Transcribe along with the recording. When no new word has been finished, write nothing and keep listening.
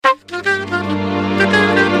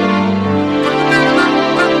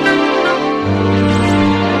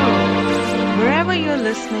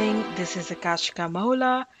Prakashika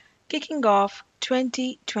Mahula, kicking off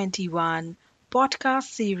 2021 podcast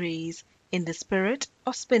series in the spirit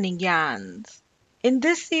of spinning yarns. In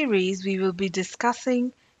this series, we will be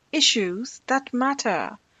discussing issues that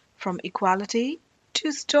matter, from equality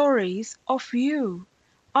to stories of you,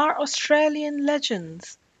 our Australian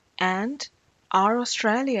legends, and our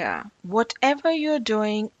Australia. Whatever you're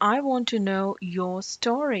doing, I want to know your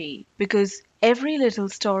story because every little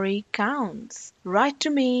story counts. Write to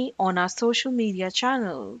me on our social media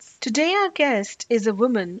channels. Today, our guest is a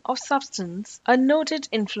woman of substance, a noted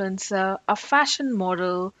influencer, a fashion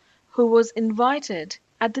model who was invited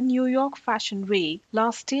at the New York Fashion Week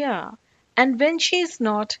last year. And when she's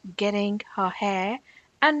not getting her hair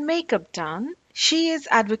and makeup done, she is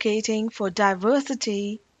advocating for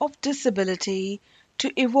diversity of disability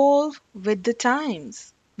to evolve with the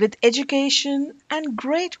times. With education and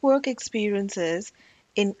great work experiences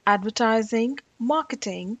in advertising,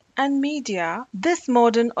 marketing, and media, this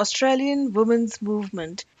modern Australian women's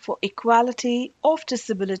movement for equality of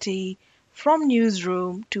disability from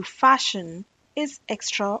newsroom to fashion is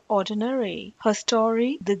extraordinary. Her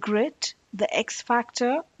story, the grit, the X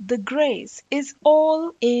factor, the grace is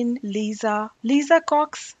all in Lisa. Lisa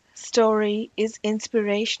Cox's story is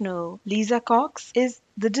inspirational. Lisa Cox is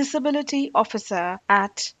the Disability Officer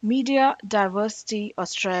at Media Diversity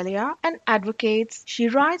Australia and advocates. She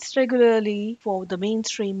writes regularly for the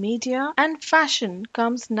mainstream media and fashion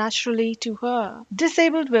comes naturally to her.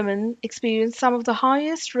 Disabled women experience some of the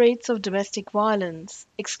highest rates of domestic violence,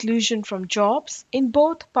 exclusion from jobs in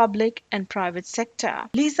both public and private sector.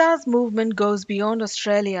 Lisa's movement goes beyond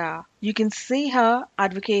Australia. You can see her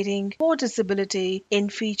advocating for disability in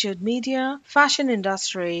featured media, fashion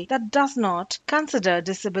industry that does not consider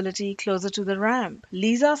disability closer to the ramp.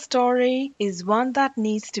 Lisa's story is one that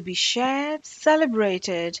needs to be shared,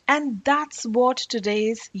 celebrated, and that's what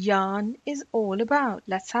today's yarn is all about.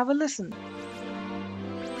 Let's have a listen.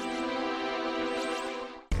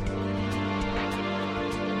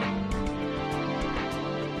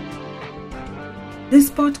 This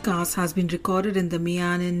podcast has been recorded in the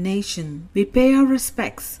Meanjin Nation. We pay our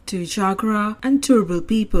respects to Jagra and Turrbal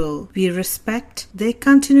people. We respect their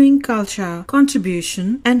continuing culture,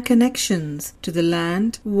 contribution, and connections to the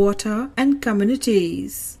land, water, and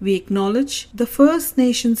communities. We acknowledge the First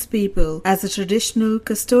Nations people as the traditional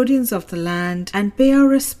custodians of the land and pay our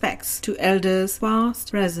respects to elders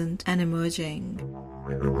past, present, and emerging.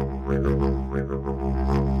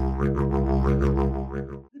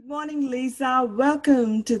 Good morning, Lisa.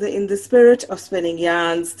 Welcome to the In the Spirit of Spinning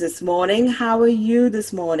Yarns this morning. How are you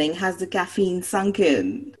this morning? Has the caffeine sunk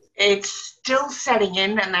in? It's still setting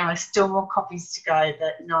in and there are still more coffees to go,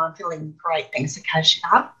 but no, I'm feeling great. Thanks for catching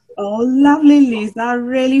up. Oh, lovely, Lisa. I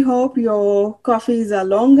really hope your coffees are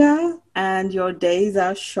longer and your days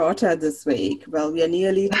are shorter this week. Well, we are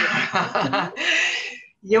nearly to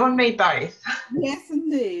You and me both. Yes,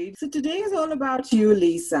 indeed. So today is all about you,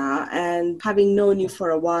 Lisa, and having known you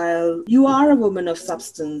for a while, you are a woman of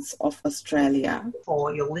substance of Australia.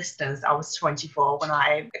 For your listeners, I was 24 when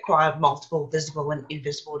I acquired multiple visible and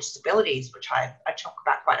invisible disabilities, which I talk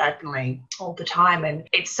about quite openly all the time. And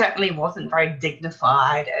it certainly wasn't very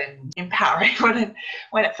dignified and empowering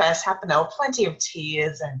when it first happened. There were plenty of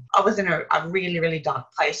tears and I was in a really, really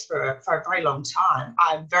dark place for a very long time.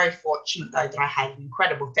 I'm very fortunate, though, that I had an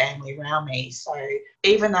incredible family around me. So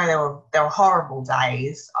even though there were horrible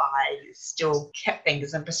days, I still kept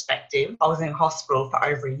things in perspective. I was in hospital for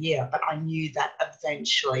over a year, but I knew that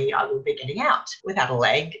eventually I would be getting out without a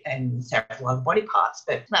leg and several other body parts.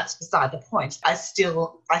 But that's beside the point. I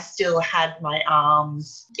still had my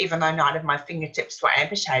arms, even though none of my fingertips were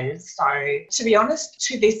amputated. So to be honest,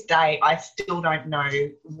 to this day, I still don't know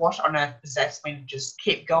what on earth possessed me to just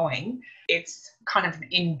keep going. It's kind of an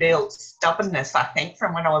inbuilt stubbornness, I think,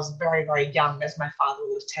 from when I was very, very young, as my father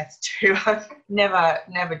will attest to. I've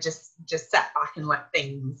never just sat back and let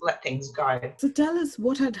things go. So tell us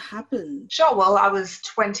what had happened. Sure. Well, I was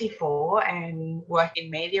 24 and working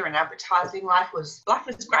in media and advertising. Life was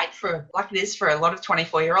great like it is for a lot of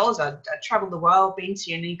 24-year-olds. I travelled the world, been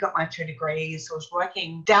to uni, got my 2 degrees. I was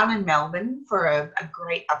working down in Melbourne for a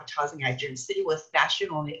great advertising agency with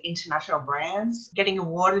national and international brands, getting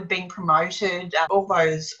awarded, being promoted, all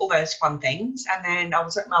those fun things. And then I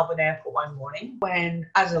was at Melbourne Airport one morning when,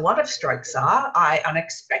 as a lot of strokes are, I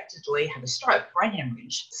unexpectedly had a stroke, brain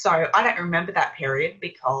hemorrhage. So I don't remember that period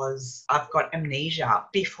because I've got amnesia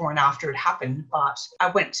before and after it happened. But I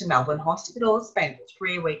went to Melbourne Hospital, spent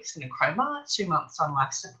 3 weeks in a coma, 2 months on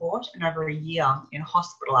life support, and over a year in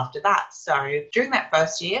hospital after that. So during that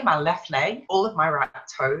first year, my left leg, all of my right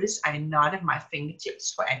toes, and 9 of my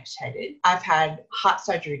fingertips were amputated. I've had heart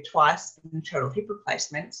surgery twice and total hip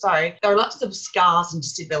replacement. So there are lots of scars and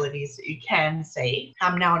disabilities that you can see.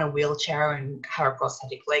 I'm now in a wheelchair and have a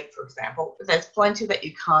prosthetic leg, for example. But there's plenty that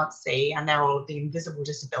you can't see, and they're all the invisible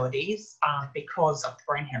disabilities because of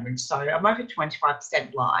brain hemorrhage. So I'm over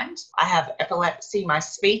 25% blind. I have epilepsy. My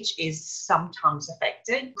speech is sometimes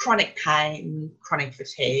affected. Chronic pain, chronic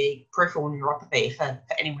fatigue, peripheral neuropathy for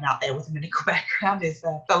anyone out there with a medical background is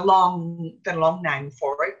the long name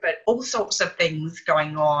for it. But all sorts of things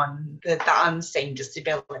going on, the unseen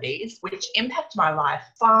disabilities, which impact my life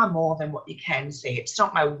far more than what you can see. It's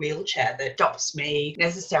not my wheelchair that stops me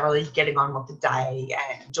necessarily getting on with the day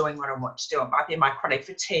and doing what I want to do. It might be my chronic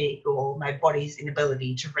fatigue or my body's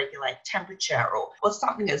inability to regulate temperature or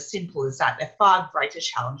something as simple as that. They're far greater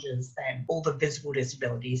challenges than all the visible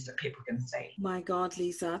disabilities that people can see. My God,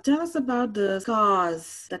 Lisa, tell us about the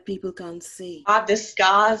scars that people can't see. The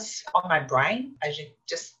scars on my brain, as you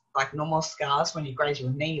just like normal scars when you graze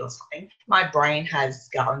your knee or something. My brain has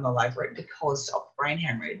scarring all over it because of brain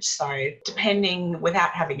hemorrhage. So depending,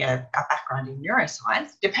 without having a background in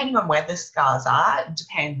neuroscience, depending on where the scars are, it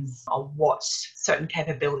depends on what certain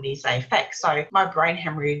capabilities they affect. So my brain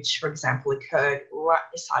hemorrhage, for example, occurred right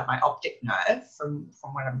beside my optic nerve from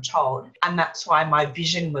what I'm told. And that's why my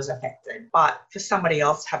vision was affected. But for somebody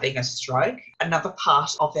else having a stroke, another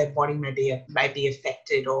part of their body may be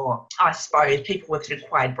affected, or I suppose people with an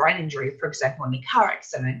acquired brain injury, for example, in a car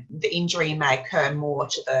accident, the injury may occur more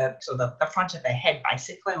to the front of their head,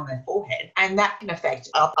 basically on their forehead. And that can affect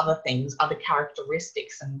other things, other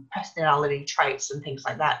characteristics and personality traits and things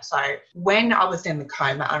like that. So when I was in the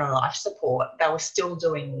coma and on life support, they were still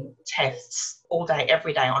doing tests all day,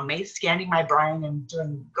 every day on me, scanning my brain and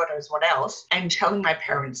doing God knows what else, and telling my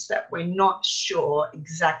parents that we're not sure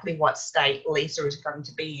exactly what state Lisa is going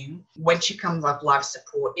to be in when she comes off life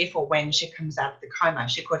support. If or when she comes out of the coma,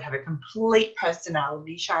 she could have a complete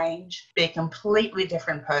personality change, be a completely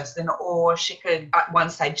different person, or she could, at one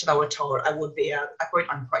stage they were told I would be a quote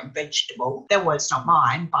unquote vegetable. Their words, not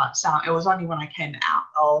mine, but it was only when I came out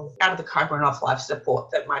of the coma and off life support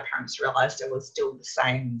that my parents realised I was still the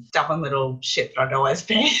same stubborn little shit that I'd always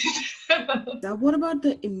been. Now, what about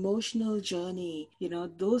the emotional journey?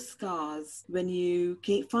 Those scars, when you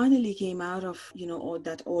finally came out of, or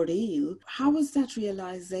that ordeal, how was that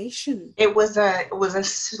realization? It was a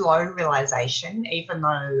slow realization, even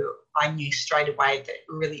though I knew straight away that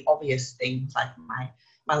really obvious things like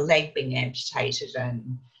my leg being amputated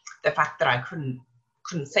and the fact that I couldn't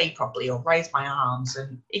see properly or raise my arms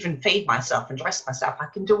and even feed myself and dress myself. I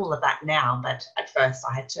can do all of that now, but at first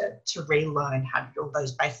I had to relearn how to do all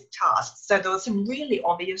those basic tasks. So there were some really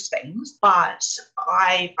obvious things, but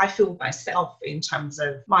I feel myself in terms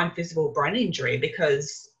of my invisible brain injury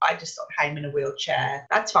because I just thought, hey, I'm in a wheelchair.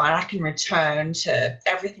 That's fine. I can return to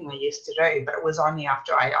everything I used to do. But it was only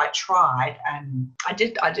after I tried and I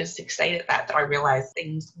did succeed at that I realised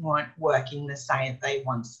things weren't working the same they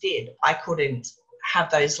once did. I couldn't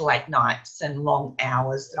have those late nights and long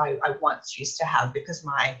hours that I once used to have because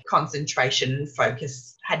my concentration and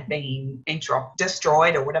focus had been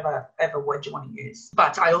destroyed or whatever word you want to use.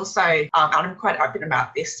 But I also, and I'm quite open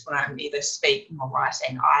about this when I'm either speaking or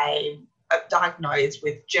writing, I'm diagnosed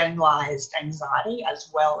with generalised anxiety as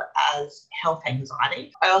well as health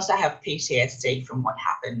anxiety. I also have PTSD from what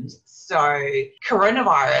happened. So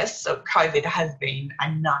coronavirus or COVID has been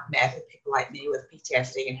a nightmare for people like me with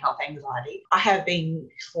PTSD and health anxiety. I have been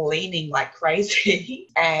cleaning like crazy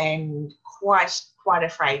and quite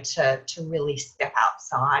afraid to really step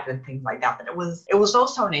outside and things like that. But it was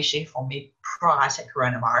also an issue for me prior to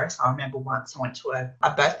coronavirus. I remember once I went to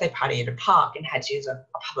a birthday party at a park and had to use a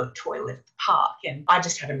public toilet at the park, and I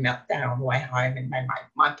just had a meltdown on the way home and made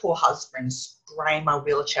my poor husband spray my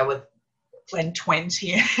wheelchair with Glen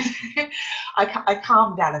 20. I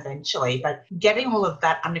calmed down eventually, but getting all of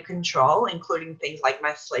that under control, including things like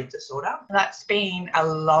my sleep disorder, that's been a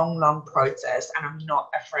long process, and I'm not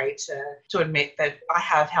afraid to admit that I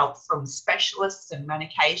have help from specialists and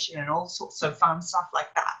medication and all sorts of fun stuff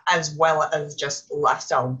like that, as well as just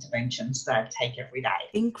lifestyle interventions that I take every day.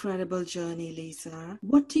 Incredible journey, Lisa.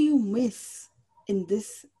 What do you miss in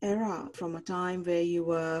this era, from a time where you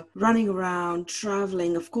were running around,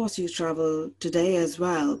 traveling. Of course, you travel today as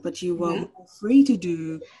well, but you were more free to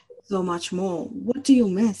do so much more. What do you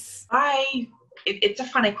miss? It's a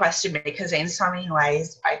funny question because in so many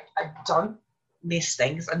ways I don't miss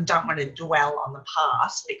things and don't want to dwell on the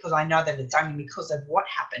past because I know that it's only because of what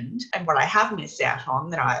happened and what I have missed out on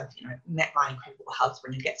that I've met my incredible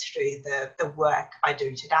husband who gets to do the work I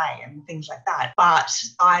do today and things like that. But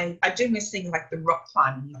I do miss things like the rock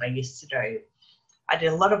climbing that I used to do. I did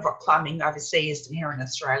a lot of rock climbing overseas and here in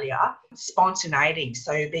Australia. Spontaneity,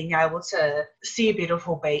 so being able to see a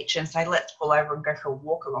beautiful beach and say, let's pull over and go for a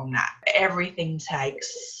walk along that. Everything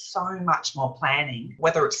takes so much more planning,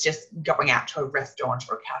 whether it's just going out to a restaurant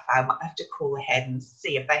or a cafe. I might have to call ahead and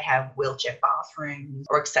see if they have wheelchair bathrooms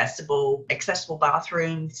or accessible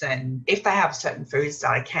bathrooms, and if they have certain foods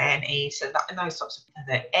that I can eat and those sorts of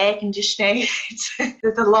things. The air conditioning,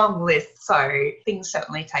 there's a long list. So things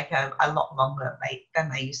certainly take a lot longer than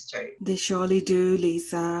they used to. They surely do,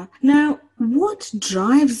 Lisa. Now, what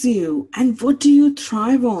drives you and what do you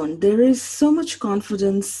thrive on? There is so much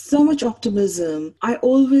confidence, so much optimism. I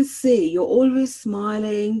always see you're always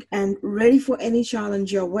smiling and ready for any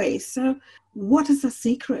challenge your way. So what is the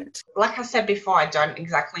secret? Like I said before, I don't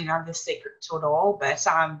exactly know the secret to it all, but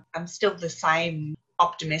I'm still the same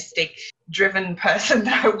optimistic, driven person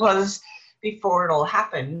that I was before it all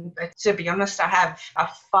happened. But to be honest, I have a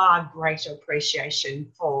far greater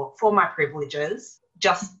appreciation for my privileges.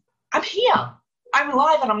 I'm here. I'm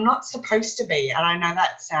alive and I'm not supposed to be. And I know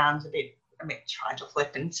that sounds a bit tried or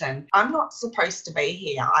flippant, and I'm not supposed to be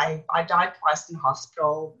here. I died twice in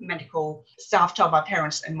hospital. Medical staff told my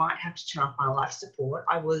parents they might have to turn off my life support.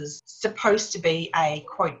 I was supposed to be a,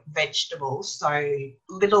 quote, vegetable. So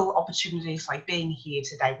little opportunities like being here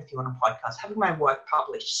today with you on a podcast, having my work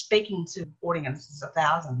published, speaking to audiences of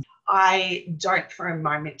thousands. I don't for a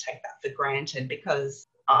moment take that for granted because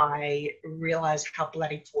I realise how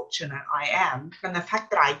bloody fortunate I am. And the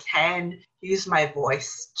fact that I can use my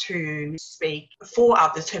voice to speak for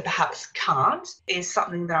others who perhaps can't is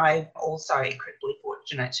something that I'm also incredibly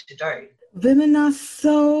fortunate to do. Women are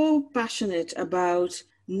so passionate about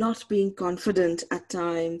not being confident at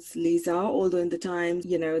times, Lisa, although in the times,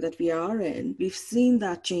 that we are in, we've seen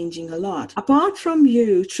that changing a lot. Apart from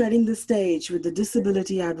you treading the stage with the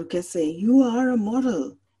disability advocacy, you are a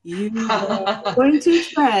model. You are going to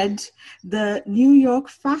tread the New York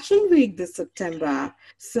Fashion Week this September.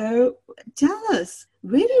 So tell us,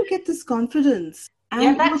 where do you get this confidence?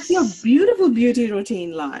 And what's your beautiful beauty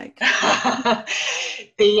routine like?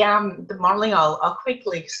 The modelling, I'll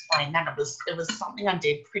quickly explain that. It was something I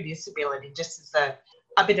did pre-disability just as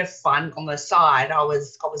a bit of fun on the side. I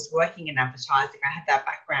was working in advertising. I had that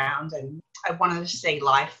background and I wanted to see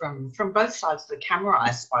life from both sides of the camera, I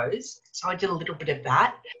suppose. So I did a little bit of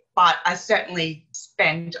that. But I certainly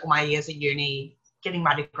spent all my years at uni getting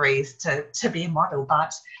my degrees to be a model.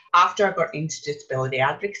 But after I got into disability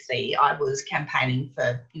advocacy, I was campaigning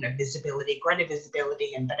for, visibility, greater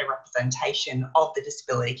visibility and better representation of the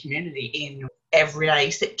disability community in everyday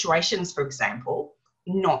situations, for example.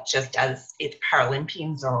 Not just as it's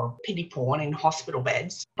Paralympians or pity porn in hospital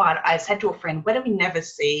beds. But I said to a friend, where do we never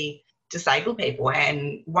see disabled people?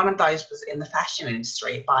 And one of those was in the fashion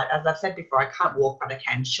industry. But as I've said before, I can't walk, but I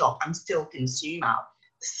can shop. I'm still a consumer.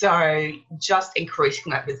 So just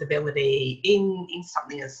increasing that visibility in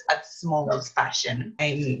something as small as fashion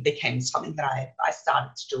and became something that I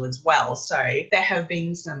started to do as well. So there have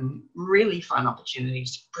been some really fun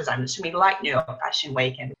opportunities presented to me, like New York Fashion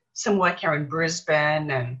Week and some work here in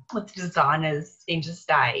Brisbane and with designers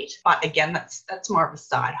interstate. But again, that's more of a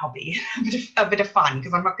side hobby, a bit of fun,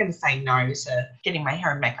 because I'm not going to say no to getting my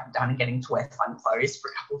hair and makeup done and getting to wear fun clothes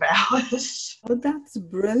for a couple of hours. Oh, that's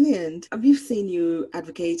brilliant. We've seen you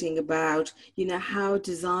advocating about, how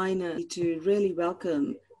designers need to really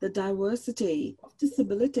welcome the diversity of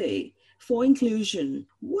disability for inclusion.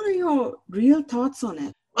 What are your real thoughts on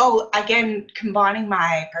it? Well, again, combining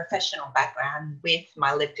my professional background with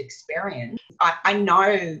my lived experience, I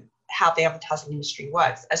know how the advertising industry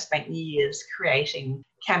works. I spent years creating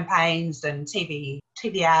campaigns and TV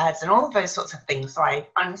ads and all of those sorts of things. So I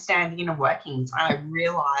understand the inner workings. I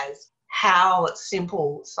realise how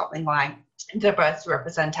simple something like diverse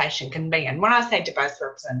representation can be. And when I say diverse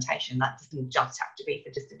representation, that doesn't just have to be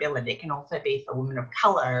for disability. It can also be for women of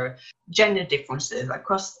colour, gender differences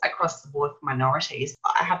across the board for minorities.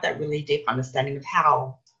 I have that really deep understanding of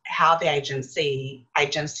how the agency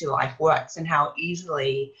life works and how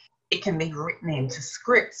easily it can be written into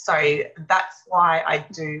scripts. So that's why I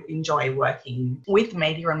do enjoy working with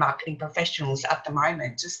media and marketing professionals at the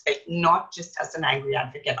moment, not just as an angry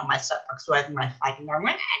advocate on my soapbox, waving my flag and going, "We're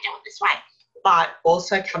going to do it this way," but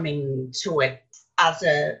also coming to it as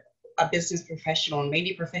a business professional and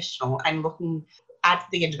media professional and looking at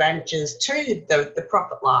the advantages to the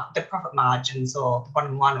profit margins or the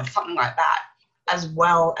bottom line or something like that, as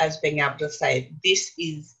well as being able to say, this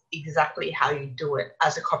is exactly how you do it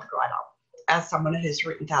as a copywriter. As someone who's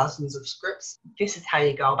written thousands of scripts, this is how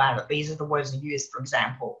you go about it. These are the words you use, for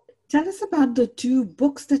example. Tell us about the 2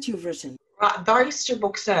 books that you've written. Right, those 2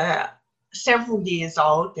 books are several years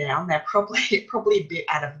old now, and they're probably a bit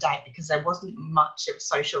out of date because there wasn't much of a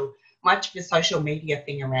social media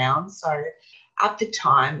thing around. So at the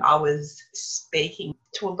time, I was speaking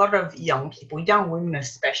to a lot of young people, young women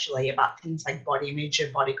especially, about things like body image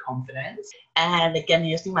and body confidence. And again,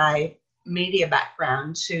 using my media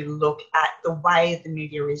background to look at the way the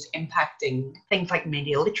media is impacting things like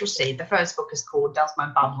media literacy. The first book is called Does My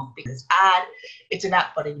Bum Look Big as Ad? It's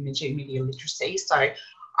about body image and media literacy. So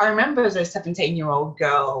I remember as a 17-year-old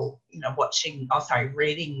girl,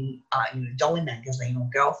 reading Dolly magazine or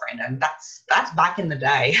Girlfriend, and that's back in the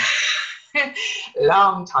day.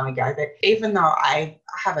 Long time ago. But even though I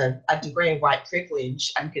have a degree of white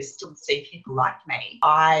privilege and could still see people like me,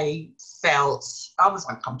 I felt I was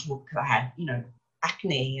uncomfortable because I had,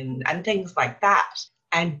 acne and things like that,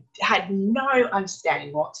 and had no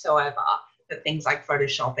understanding whatsoever that things like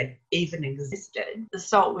Photoshop had even existed.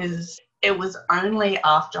 So it was only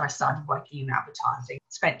after I started working in advertising,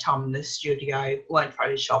 spent time in the studio, learned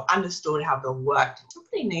Photoshop, understood how they worked.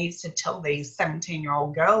 Somebody needs to tell these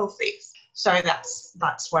 17-year-old girls this. So that's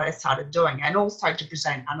what I started doing, and also to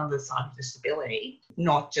present another side of disability,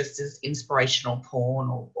 not just as inspirational porn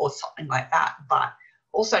or something like that, but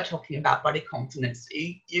also talking about body confidence.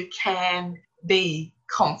 You can be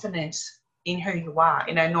confident in who you are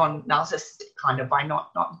in a non-narcissistic kind of way,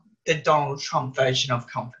 not the Donald Trump version of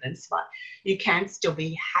confidence, but you can still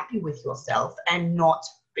be happy with yourself and not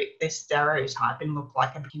fit this stereotype and look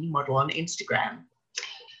like a bikini model on Instagram.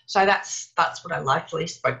 So that's what I largely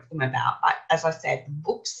spoke to them about. But as I said, the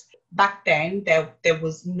books back then, there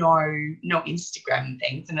was no Instagram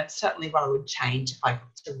things, and it's certainly what I would change if I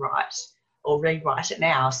got to write or rewrite it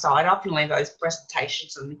now. So I'd often leave those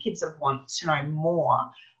presentations, and the kids would want to know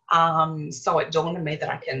more. So it dawned on me that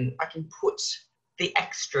I can put the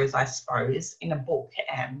extras, I suppose, in a book,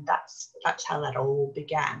 and that's how that all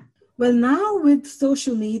began. Well, now with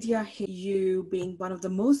social media, you being one of the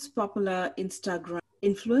most popular Instagram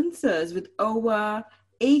influencers with over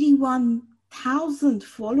 81,000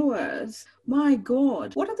 followers. My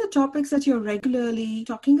God, what are the topics that you're regularly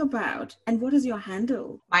talking about, and what is your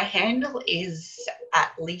handle? My handle is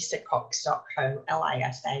at lisacox.co,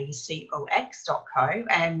 lisacox.co,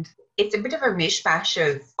 and it's a bit of a mishmash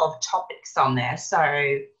of topics on there. So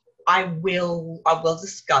I will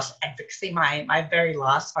discuss advocacy. My very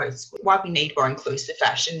last post, why we need more inclusive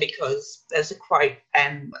fashion, because there's a quote,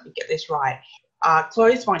 and let me get this right.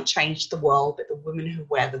 Clothes won't change the world, but the women who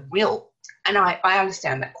wear them will. And I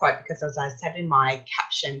understand that quote because, as I said in my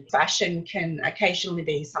caption, fashion can occasionally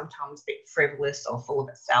be sometimes a bit frivolous or full of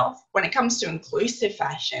itself. When it comes to inclusive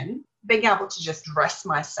fashion, being able to just dress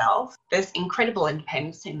myself, there's incredible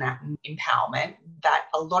independence in that empowerment that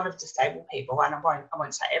a lot of disabled people, and I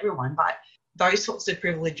won't say everyone, but those sorts of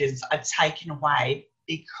privileges are taken away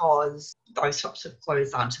because those sorts of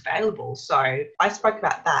clothes aren't available. So I spoke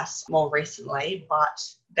about that more recently, but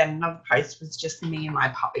then another post was just me and my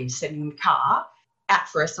puppy sitting in the car out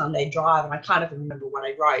for a Sunday drive, and I can't even remember what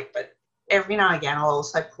I wrote, but every now and again I'll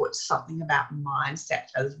also put something about mindset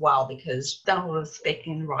as well, because I've done a lot of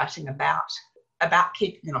speaking and writing about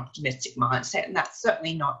keeping an optimistic mindset, and that's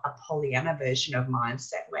certainly not a Pollyanna version of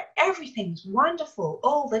mindset where everything's wonderful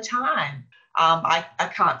all the time. I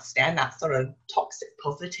can't stand that sort of toxic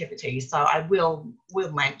positivity, so I will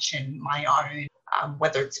mention my own,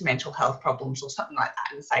 whether it's mental health problems or something like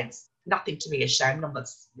that, and say it's nothing to be ashamed of.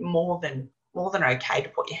 It's more than okay to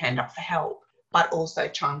put your hand up for help, but also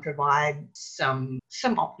try and provide some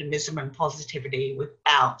optimism and positivity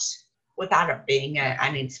without it being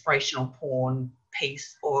an inspirational porn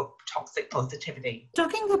piece or toxic positivity.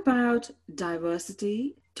 Talking about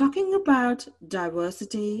diversity,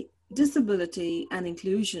 disability and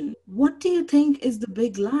inclusion, what do you think is the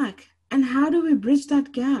big lack, and how do we bridge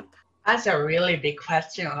that gap? That's a really big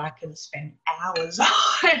question, and I can spend hours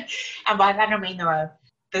on. And by that I mean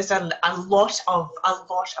there's a lot of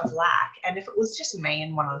lack. And if it was just me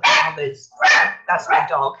and one of the others, that's my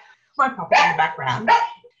dog, my puppy in the background.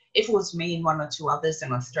 if it was me and one or two others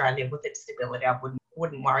in Australia with a disability, I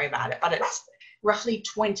wouldn't worry about it. But it's roughly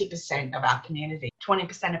 20% of our community,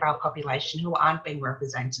 20% of our population who aren't being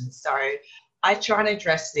represented. So I try and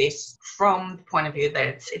address this from the point of view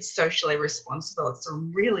that it's socially responsible. It's a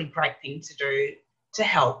really great thing to do to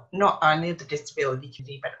help not only the disability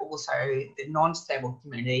community, but also the non-disabled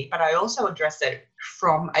community. But I also address it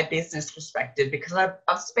from a business perspective because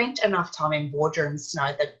I've spent enough time in boardrooms to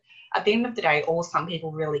know that at the end of the day, all some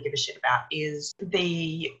people really give a shit about is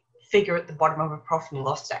the figure at the bottom of a profit and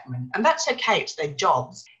loss statement. And that's okay, it's their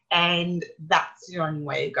jobs. And that's the only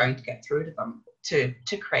way you're going to get through to them to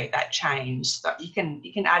create that change. So you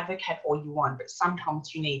can advocate all you want, but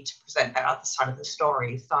sometimes you need to present that other side of the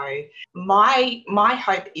story. So my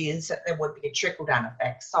hope is that there would be a trickle-down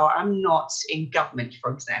effect. So I'm not in government,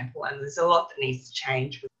 for example, and there's a lot that needs to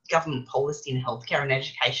change with government policy in healthcare and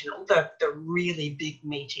education, all the really big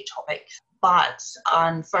meaty topics. But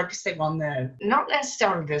I'm focusing on not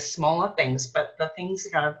necessarily the smaller things, but the things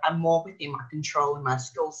that are more within my control and my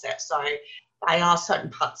skill set. So they are certain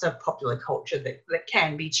parts of popular culture that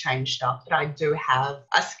can be changed up, that I do have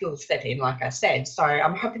a skill set in, like I said. So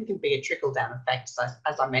I'm hoping it can be a trickle-down effect,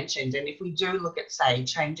 as I mentioned. And if we do look at, say,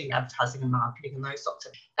 changing advertising and marketing and those sorts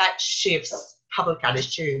of things, that shifts public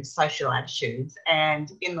attitudes, social attitudes,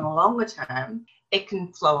 and in the longer term, it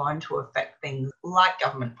can flow on to affect things like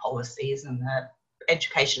government policies and the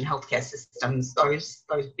education healthcare systems, those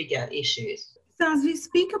bigger issues. So as we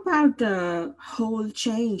speak about the whole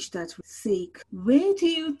change that we seek, where do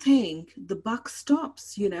you think the buck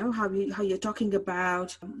stops? You know, how you're talking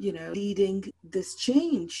about, leading this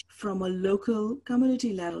change from a local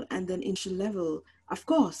community level and then national level. Of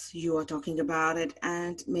course, you are talking about it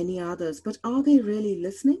and many others, but are they really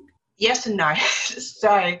listening? Yes and no.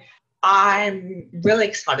 So I'm really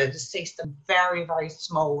excited to see some very, very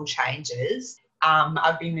small changes.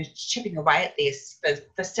 I've been chipping away at this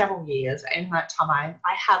for several years, and in that time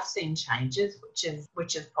I have seen changes,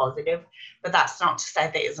 which is positive, but that's not to say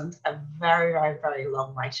there isn't a very, very, very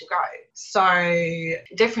long way to go. So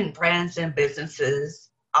different brands and businesses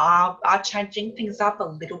are changing things up a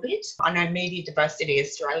little bit. I know Media Diversity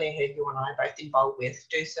Australia, who you and I are both involved with,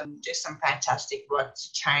 do some fantastic work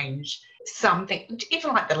to change something,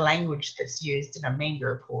 even like the language that's used in a media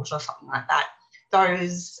report or something like that.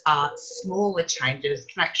 Those smaller changes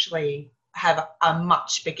can actually have a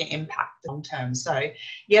much bigger impact long term. So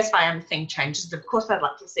yes, I am seeing changes. Of course, I'd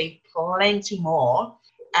like to see plenty more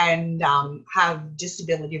and have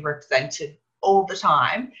disability represented all the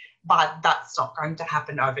time, but that's not going to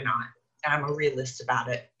happen overnight. And I'm a realist about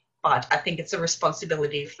it. But I think it's a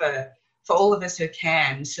responsibility for all of us who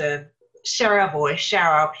can to share our voice, share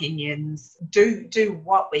our opinions, do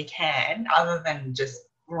what we can other than just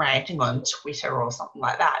ranting on Twitter or something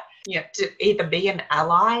like that. You know, to either be an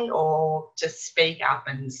ally or to speak up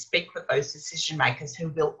and speak with those decision makers who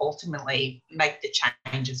will ultimately make the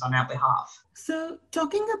changes on our behalf. So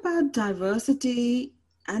talking about diversity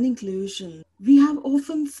and inclusion, we have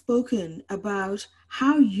often spoken about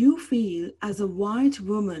how you feel as a white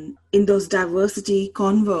woman in those diversity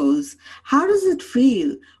convos. How does it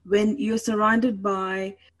feel when you're surrounded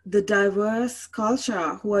by the diverse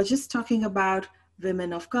culture who are just talking about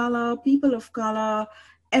women of color, people of color,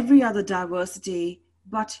 every other diversity,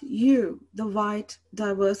 but you, the white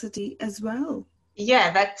diversity as well?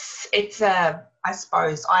 Yeah, I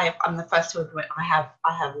suppose I'm the first to admit I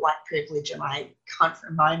have white privilege, and I can't for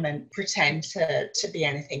a moment pretend to be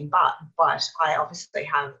anything but I obviously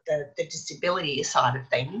have the disability side of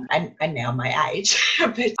things and now my age.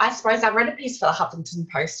 But I suppose I read a piece for the Huffington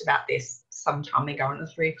Post about this some time ago, and it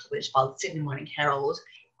was republished by the Sydney Morning Herald.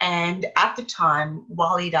 And at the time,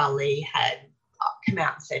 Waleed Ali had come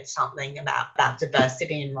out and said something about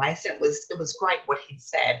diversity and race. It was great what he'd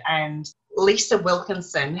said. And Lisa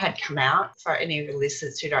Wilkinson had come out. For any of the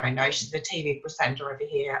listeners who don't know, she's a TV presenter over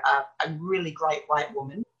here, a really great white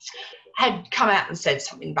woman, had come out and said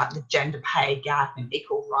something about the gender pay gap and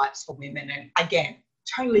equal rights for women. And again,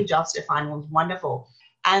 totally justified and was wonderful.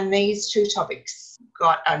 And these two topics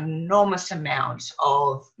got an enormous amount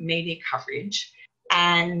of media coverage.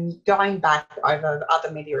 And going back over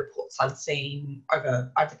other media reports I've seen over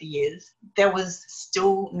the years, there was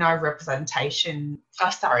still no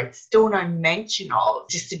still no mention of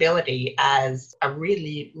disability as a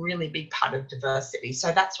really, really big part of diversity.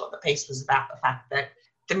 So that's what the piece was about, the fact that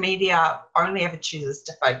the media only ever chooses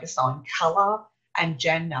to focus on colour and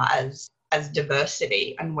gender as as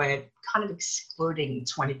diversity, and we're kind of excluding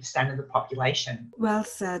 20% of the population. Well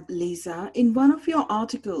said, Lisa. In one of your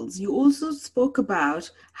articles, you also spoke about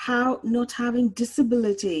how not having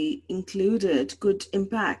disability included could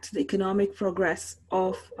impact the economic progress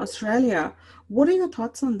of Australia. What are your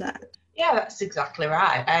thoughts on that? Yeah, that's exactly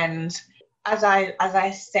right. And as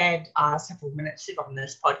I said several minutes ago on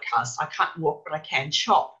this podcast, I can't walk, but I can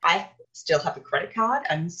shop. I still have a credit card,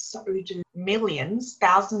 and so do millions,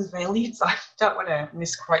 thousands of millions. I don't want to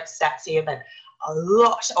misquote stats here, but a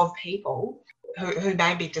lot of people who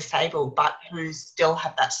may be disabled, but who still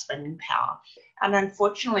have that spending power. And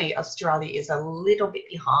unfortunately, Australia is a little bit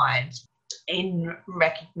behind in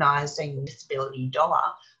recognising disability dollar.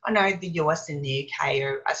 I know the US and the UK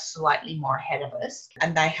are slightly more ahead of us,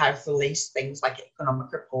 and they have released things like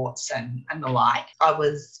economic reports and the like. I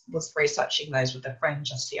was researching those with a friend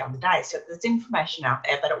just the other day. So there's information out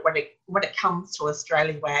there, but when it comes to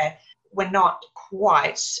Australia, where we're not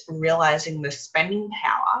quite realising the spending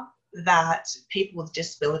power that people with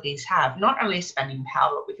disabilities have, not only spending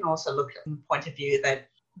power, but we can also look at from the point of view that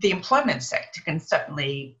the employment sector can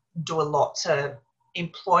certainly do a lot to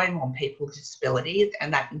employ more people with disabilities,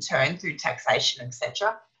 and that in turn, through taxation,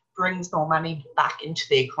 etc., brings more money back into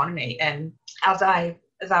the economy. And as I've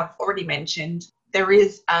already mentioned, there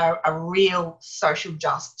is a real social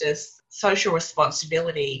justice, social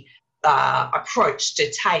responsibility approach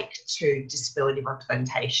to take to disability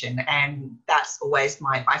representation, and that's always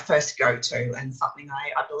my first go-to and something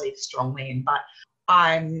I believe strongly in. But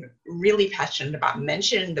I'm really passionate about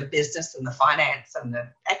mentioning the business and the finance and the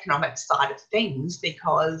economic side of things,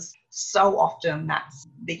 because so often that's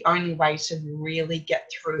the only way to really get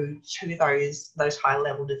through to those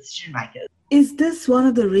high-level decision makers. Is this one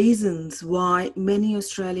of the reasons why many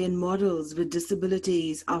Australian models with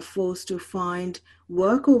disabilities are forced to find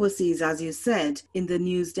work overseas, as you said, in the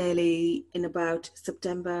News Daily in about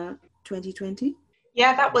September 2020?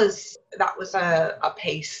 Yeah, that was a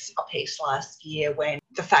piece last year, when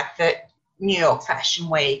the fact that New York Fashion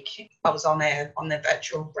Week, I was on their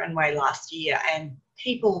virtual runway last year, and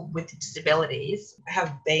people with disabilities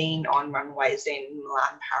have been on runways in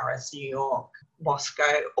Milan, Paris, New York,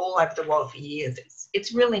 Moscow, all over the world for years.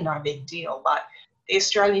 It's really no big deal, but the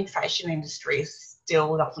Australian fashion industry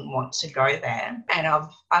still doesn't want to go there. And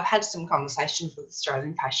I've had some conversations with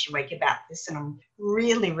Australian Fashion Week about this, and I'm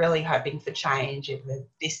really, really hoping for change either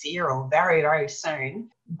this year or very, very soon.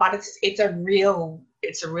 But it's a real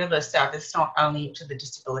disservice not only to the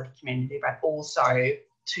disability community, but also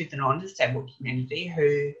to the non-disabled community,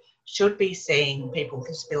 who should be seeing people with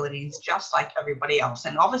disabilities just like everybody else.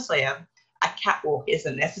 And obviously a catwalk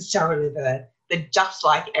isn't necessarily the just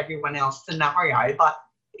like everyone else scenario, but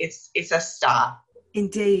it's a start.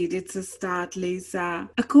 Indeed, it's a start, Lisa.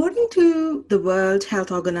 According to the World Health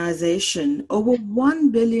Organization, over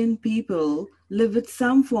 1 billion people live with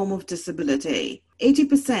some form of disability.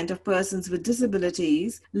 80% of persons with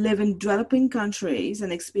disabilities live in developing countries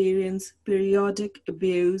and experience periodic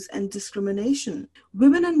abuse and discrimination.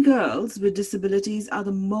 Women and girls with disabilities are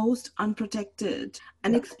the most unprotected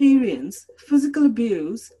and experience physical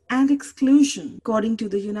abuse and exclusion, according to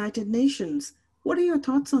the United Nations. What are your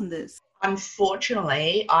thoughts on this?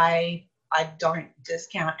 Unfortunately, I don't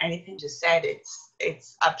discount anything you said.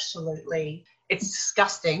 It's absolutely, it's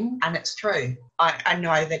disgusting, and it's true. I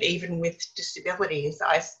know that even with disabilities,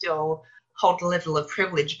 I still hold a level of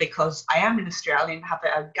privilege because I am an Australian, have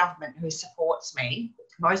a government who supports me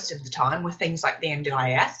most of the time with things like the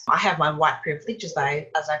NDIS. I have my white privilege, as I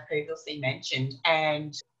previously mentioned,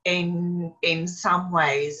 and in some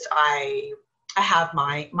ways I have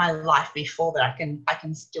my life before that I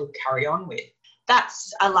can still carry on with.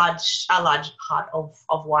 That's a large part of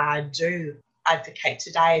why I do advocate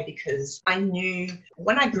today, because I knew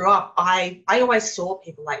when I grew up, I always saw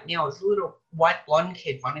people like me. I was a little white blonde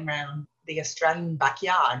kid running around the Australian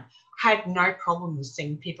backyard. I had no problem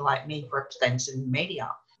seeing people like me represented in the media.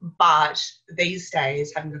 But these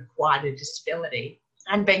days, having acquired a disability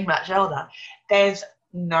and being much older, there's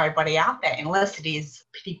nobody out there unless it is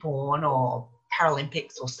Pity Porn or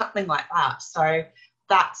Paralympics or something like that. So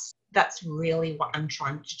that's really what I'm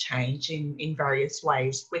trying to change in various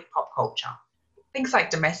ways with pop culture. Things like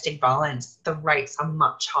domestic violence, the rates are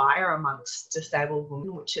much higher amongst disabled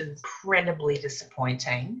women, which is incredibly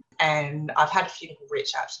disappointing. And I've had a few people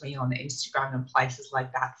reach out to me on Instagram and places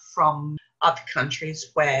like that from other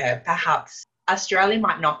countries where perhaps Australia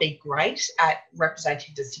might not be great at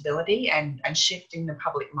representing disability and shifting the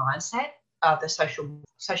public mindset, the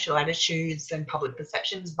social attitudes and public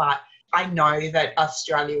perceptions, but I know that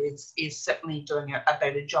Australia is certainly doing a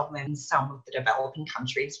better job than some of the developing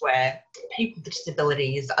countries where people with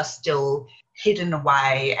disabilities are still hidden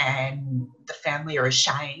away and the family are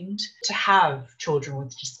ashamed to have children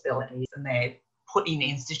with disabilities, and they're put in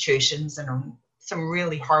institutions, and some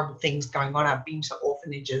really horrible things going on. I've been to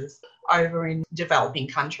orphanages over in developing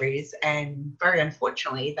countries, and very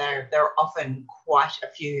unfortunately there are often quite a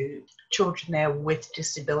few children there with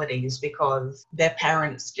disabilities because their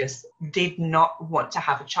parents just did not want to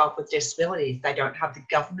have a child with disabilities. They don't have the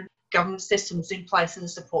government systems in place to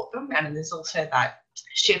support them, and there's also that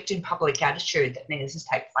shift in public attitude that needs to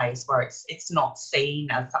take place where it's not seen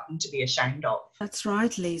as something to be ashamed of. That's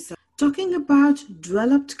right, Lisa. Talking about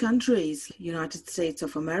developed countries, United States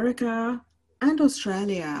of America and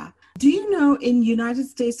Australia. Do you know in United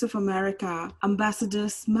States of America, Ambassador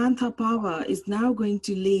Samantha Power is now going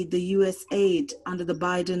to lead the US aid under the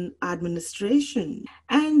Biden administration?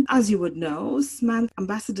 And as you would know,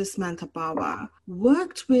 Ambassador Samantha Power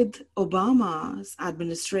worked with Obama's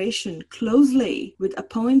administration closely with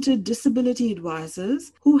appointed disability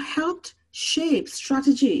advisors who helped shape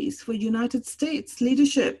strategies for United States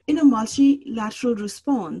leadership in a multilateral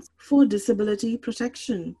response for disability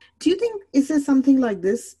protection. Do you think, is there something like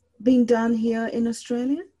this being done here in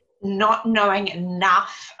Australia? Not knowing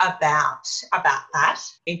enough about that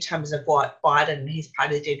in terms of what Biden and his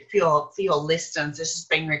party did. For your listeners, this has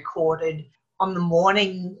been recorded on the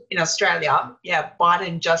morning in Australia. Yeah,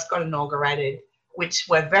 Biden just got inaugurated, which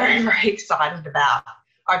we're very, very excited about.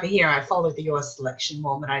 Over here, I follow the US election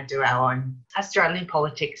more than I do our own Australian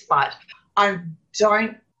politics, but I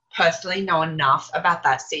don't personally know enough about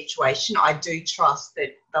that situation. I do trust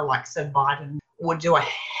that the likes of Biden would do a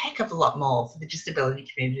heck of a lot more for the disability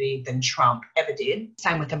community than Trump ever did.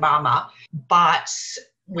 Same with Obama. But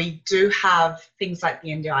we do have things like the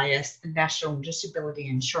NDIS, the National Disability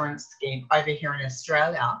Insurance Scheme, over here in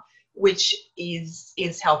Australia, which is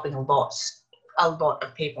helping a lot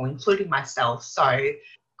of people, including myself. So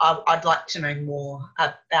I'd like to know more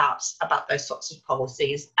about those sorts of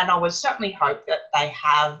policies. And I would certainly hope that they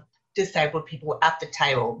have disabled people at the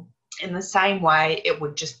table. In the same way, it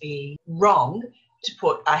would just be wrong to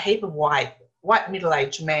put a heap of white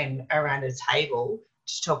middle-aged men around a table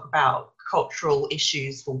to talk about cultural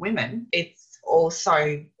issues for women. It's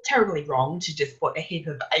also terribly wrong to just put a heap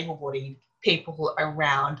of able-bodied people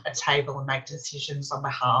around a table and make decisions on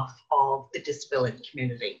behalf of the disability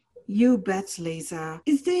community. You bet, Lisa.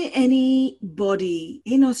 Is there any body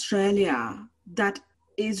in Australia that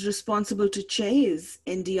is responsible to chase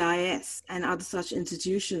NDIS and other such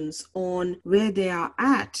institutions on where they are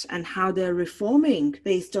at and how they're reforming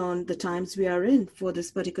based on the times we are in for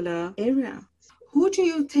this particular area? Who do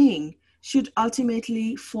you think should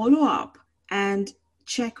ultimately follow up and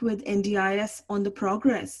check with NDIS on the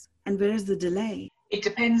progress, and where is the delay? It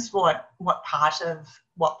depends what part of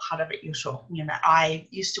it you're talking about. I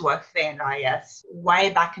used to work for the NDIS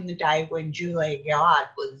way back in the day when Julia Gillard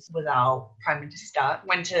was our Prime Minister.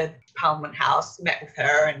 Went to Parliament House, met with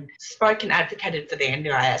her and spoke and advocated for the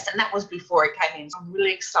NDIS, and that was before it came in. So I'm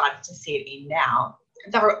really excited to see it in now.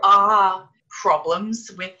 There are problems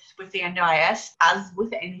with the NDIS, as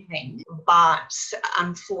with anything, but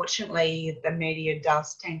unfortunately the media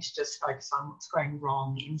does tend to just focus on what's going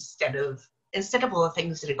wrong instead of all the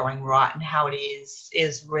things that are going right, and how it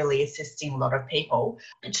is really assisting a lot of people.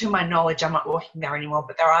 And to my knowledge, I'm not working there anymore,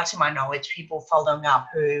 but there are, to my knowledge, people following up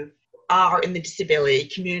who are in the disability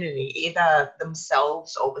community, either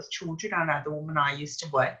themselves or with children. I know the woman I used to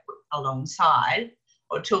work alongside,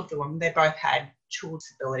 or two of the women, they both had children with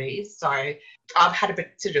disabilities. So I've had a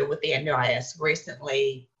bit to do with the NDIS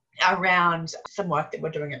recently around some work that we're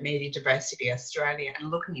doing at Media Diversity Australia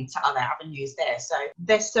and looking into other avenues there. So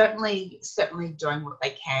they're certainly doing what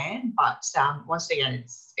they can, but once again,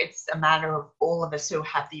 it's a matter of all of us who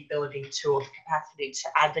have the ability to, or the capacity to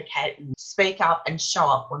advocate and speak up and show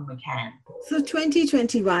up when we can. So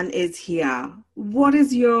 2021 is here. What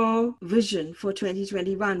is your vision for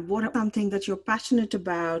 2021? What are something that you're passionate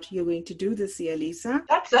about you're going to do this year, Lisa?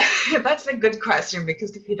 That's a good question,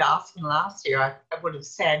 because if you'd asked me last year, I would have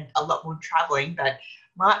said a lot more travelling, but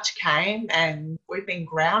March came and we've been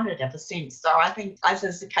grounded ever since. So I think, as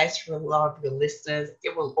is the case for a lot of your listeners,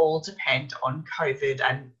 it will all depend on COVID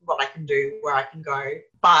and what I can do, where I can go.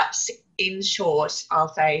 But in short,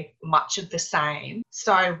 I'll say much of the same.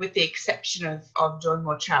 So with the exception of doing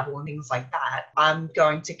more travel and things like that, I'm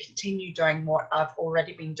going to continue doing what I've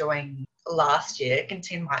already been doing last year,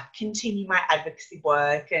 continue my advocacy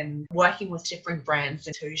work and working with different brands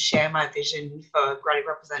to share my vision for greater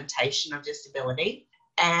representation of disability.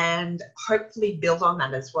 and hopefully build on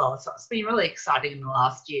that as well. So it's been really exciting in the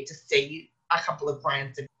last year to see a couple of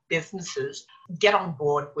brands and businesses get on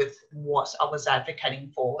board with what I was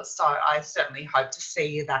advocating for. So I certainly hope to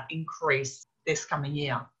see that increase this coming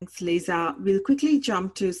year. Thanks, Lisa. We'll quickly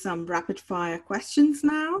jump to some rapid fire questions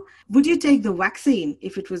now. Would you take the vaccine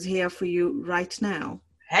if it was here for you right now?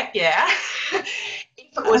 Heck yeah.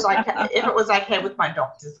 If it was okay with my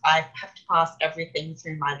doctors. I have to pass everything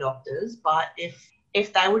through my doctors, but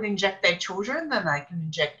if they would inject their children, then they can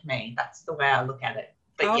inject me. That's the way I look at it.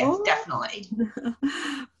 But yes, definitely.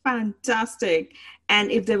 Fantastic.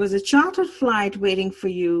 And if there was a chartered flight waiting for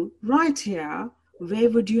you right here, where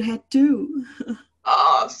would you head to?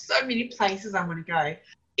 Oh, so many places I want to go.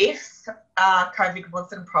 If COVID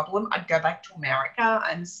wasn't a problem, I'd go back to America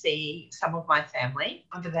and see some of my family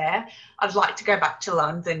over there. I'd like to go back to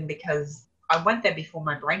London because I went there before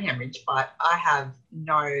my brain hemorrhage, but I have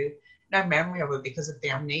no memory of it because of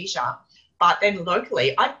the amnesia. But then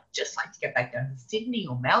locally, I'd just like to get back down to Sydney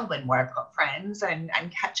or Melbourne where I've got friends and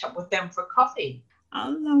catch up with them for coffee.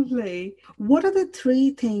 Oh, lovely. What are the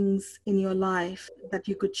 3 things in your life that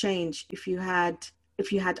you could change if you had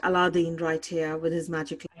Aladdin right here with his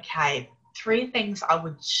magic? Okay, 3 things I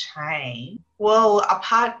would change. Well,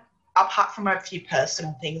 apart from a few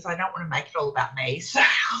personal things, I don't want to make it all about me. So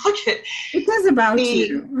it is about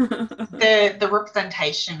you. the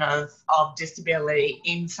representation of disability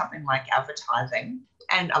in something like advertising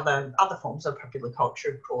and other forms of popular culture,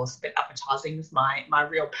 of course. But advertising is my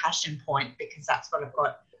real passion point because that's what I've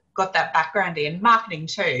got that background in, marketing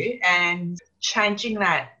too, and changing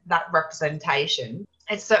that representation.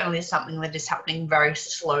 It's certainly something that is happening very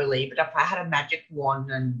slowly, but if I had a magic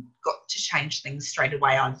wand and got to change things straight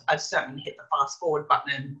away, I'd certainly hit the fast forward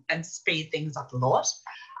button and speed things up a lot.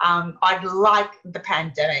 I'd like the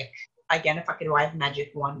pandemic, again, if I could wave a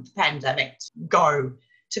magic wand, the pandemic to go,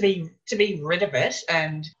 to be rid of it.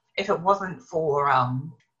 And if it wasn't for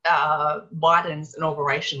Biden's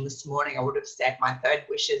inauguration this morning, I would have said my third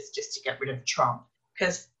wish is just to get rid of Trump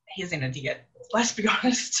because he's an idiot. Let's be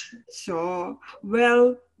honest. Sure.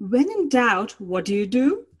 Well, when in doubt, what do you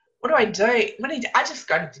do? What do I do? I just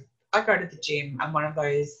go to the gym. I'm one of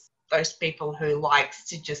those people who likes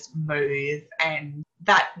to just move, and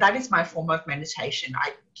that is my form of meditation.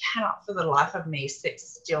 I cannot for the life of me sit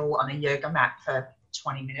still on a yoga mat for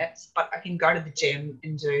 20 minutes, but I can go to the gym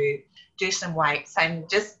and do some weights and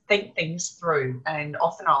just think things through. And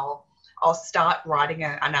often I'll start writing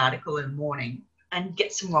an article in the morning and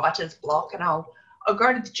get some writer's block, and I'll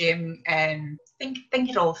go to the gym and think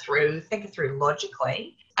it all through, think it through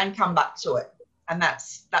logically, and come back to it. And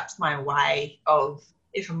that's my way of,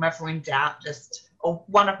 if I'm ever in doubt, or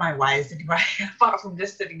one of my ways anyway, apart from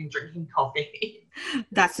just sitting and drinking coffee.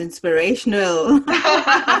 That's inspirational.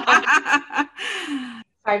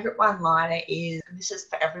 Favorite one-liner is, and this is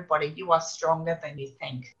for everybody, you are stronger than you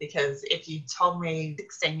think. Because if you told me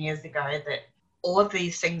 16 years ago that all of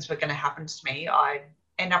these things were going to happen to me, I'd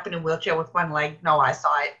end up in a wheelchair with one leg, no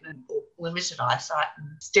eyesight, or limited eyesight, and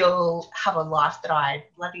still have a life that I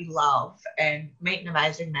bloody love and meet an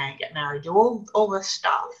amazing man, get married, do all this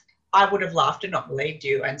stuff, I would have laughed and not believed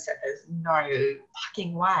you and said there's no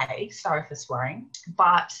fucking way. Sorry for swearing.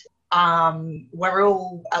 But we're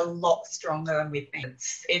all a lot stronger than we think.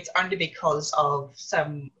 It's only because of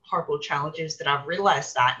some horrible challenges that I've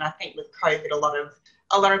realised that. And I think with COVID, a lot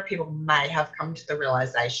of people may have come to the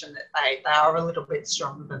realisation that they are a little bit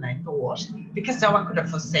stronger than they thought, because no one could have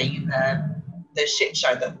foreseen the shit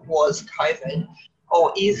show that was COVID,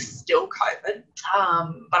 or is still COVID.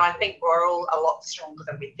 But I think we're all a lot stronger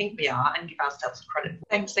than we think we are, and give ourselves credit.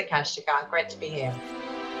 Thanks, Akashika. Great to be here.